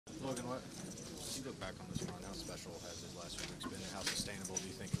Logan, what you look back on this run, how special has these last few weeks been, and how sustainable do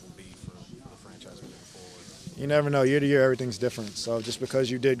you think it will be for the franchise moving forward? You never know. Year to year, everything's different. So just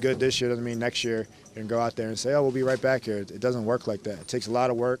because you did good this year doesn't mean next year you can go out there and say, oh, we'll be right back here. It doesn't work like that. It takes a lot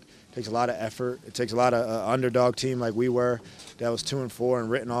of work. It takes a lot of effort. It takes a lot of underdog team like we were that was 2-4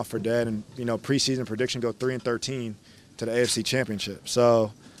 and written off for dead. And, preseason prediction go 3-13 to the AFC Championship.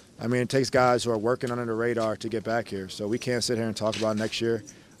 So, it takes guys who are working under the radar to get back here. So we can't sit here and talk about next year.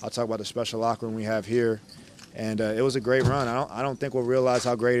 I'll talk about the special locker room we have here. And it was a great run. I don't think we'll realize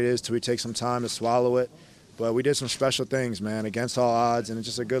how great it is till we take some time to swallow it. But we did some special things, man, against all odds, and it's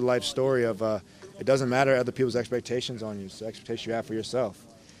just a good life story of it doesn't matter other people's expectations on you. It's the expectation you have for yourself.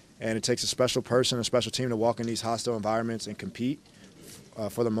 And it takes a special person, a special team to walk in these hostile environments and compete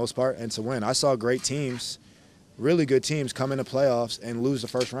for the most part and to win. I saw great teams, really good teams, come into playoffs and lose the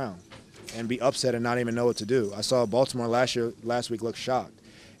first round and be upset and not even know what to do. I saw Baltimore last week look shocked.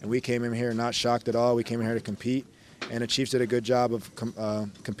 And we came in here not shocked at all. We came in here to compete, and the Chiefs did a good job of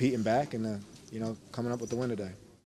competing back and, coming up with the win today.